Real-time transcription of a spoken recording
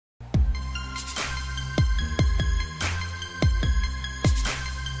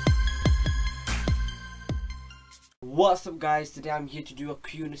What's up guys, today I'm here to do a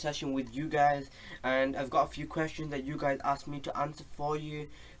Q&A session with you guys, and I've got a few questions that you guys asked me to answer for you,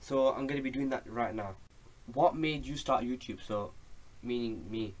 so I'm going to be doing that right now. What made you start YouTube? So, meaning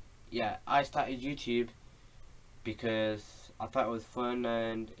me. Yeah, I started YouTube because I thought it was fun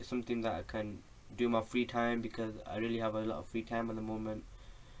and it's something that I can do in my free time, because I really have a lot of free time at the moment,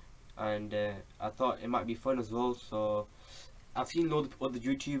 and I thought it might be fun as well. So I've seen loads of other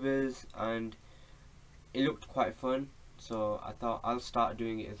YouTubers and it looked quite fun, so I thought I'll start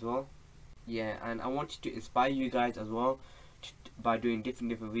doing it as well. Yeah, and I wanted to inspire you guys as well by doing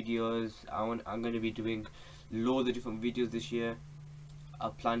different videos. I'm going to be doing loads of different videos this year.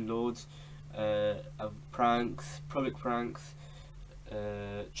 I've planned loads of pranks, public pranks,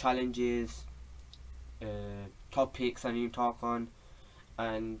 challenges, topics I need to talk on,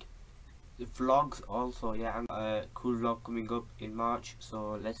 and vlogs also. Yeah, and a cool vlog coming up in March,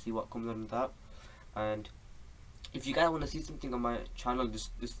 so let's see what comes on that. And if you guys want to see something on my channel,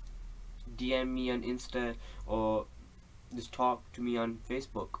 just DM me on Insta, or just talk to me on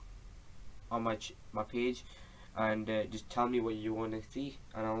Facebook on my page, and just tell me what you want to see,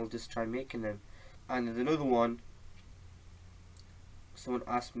 and I'll just try making them. And there's another one. Someone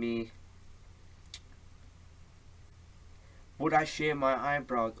asked me, would I shave my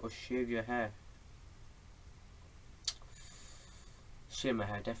eyebrows or shave your hair? Shave my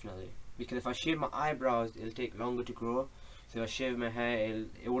hair, definitely. Because if I shave my eyebrows, it'll take longer to grow. So if I shave my hair,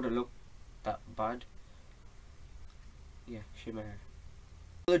 it wouldn't look that bad. Yeah, shave my hair.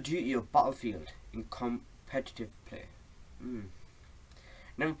 Call of Duty or Battlefield in competitive play?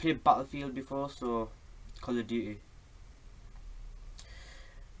 Never played Battlefield before, so Call of Duty.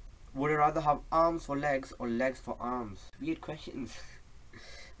 Would I rather have arms for legs or legs for arms? Weird questions.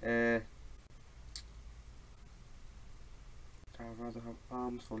 I'd rather have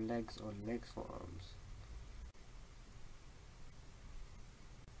arms for legs or legs for arms.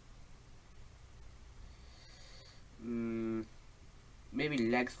 Maybe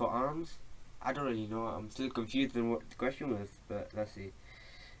legs for arms? I don't really know. I'm still confused on what the question was, but let's see.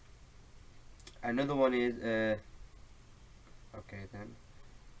 Another one is, okay then.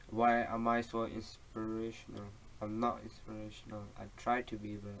 Why am I so inspirational? I'm not inspirational. I try to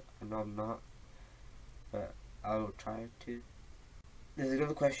be, but I know I'm not. But I'll try to. There's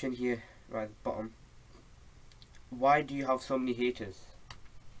another question here, right at the bottom. Why do you have so many haters?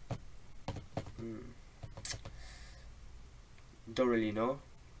 Don't really know.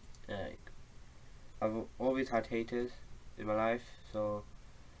 Like, I've always had haters in my life, so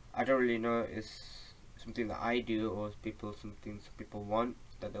I don't really know if it's something that I do or something some people want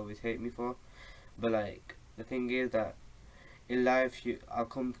that they always hate me for. But like, the thing is that in life I'll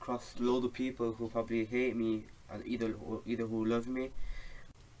come across loads of people who probably hate me, and either who love me.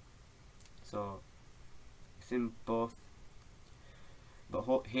 So it's in both, but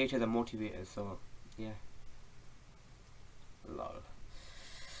haters are motivators. So yeah. Lol.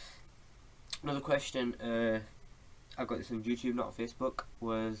 Another question, I got this on YouTube, not Facebook,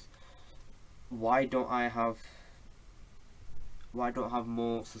 was why don't I have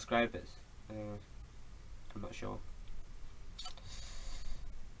more subscribers? I'm not sure.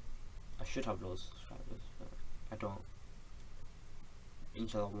 I should have loads of subscribers, but I don't.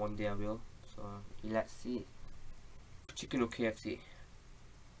 Inshallah, one day I will. So let's see. Chicken or KFC?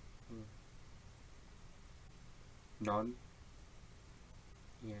 None.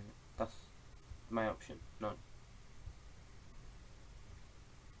 Yeah, that's my option. None.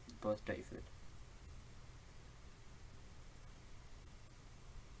 Both dirty food.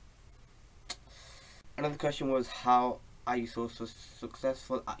 Another question was, how are you so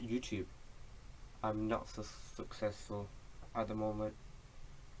successful at YouTube? I'm not so successful at the moment.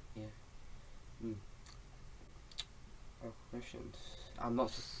 Yeah. Questions. I'm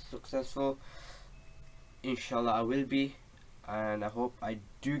not so successful. Inshallah I will be, and I hope I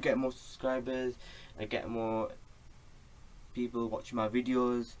do get more subscribers, I get more people watching my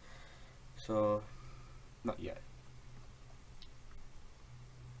videos. So not yet.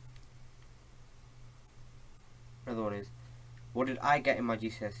 Another one is, what did I get in my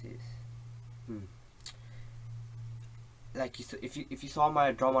GCSEs? Like, if you saw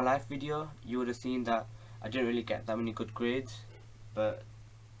my Draw My Life video, you would have seen that I didn't really get that many good grades, but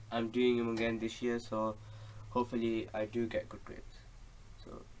I'm doing them again this year, so hopefully I do get good grades.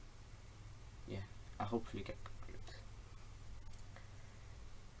 So yeah, I hopefully get good grades.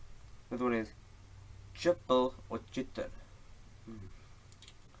 Another one is, Chuppal or Chitter?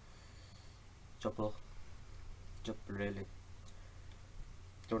 Chuppal. Chuppal, really.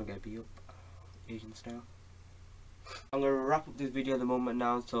 Don't get beat up, Asian style. I'm gonna wrap up this video at the moment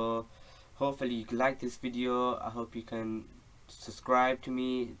now, so hopefully you like this video. I hope you can subscribe to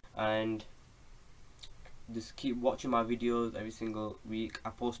me and just keep watching my videos every single week. I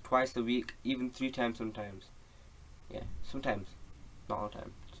post twice a week, even 3 times sometimes. Yeah, sometimes, not all the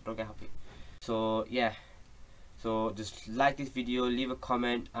time, so don't get happy. So yeah, so just like this video, leave a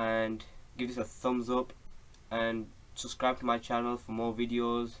comment and give this a thumbs up, and subscribe to my channel for more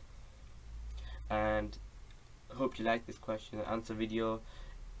videos. And hope you like this question and answer video.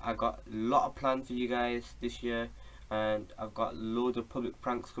 I got a lot of plans for you guys this year, and I've got loads of public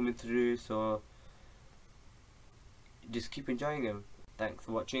pranks coming through, so just keep enjoying them. Thanks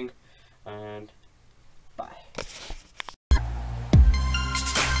for watching, and bye.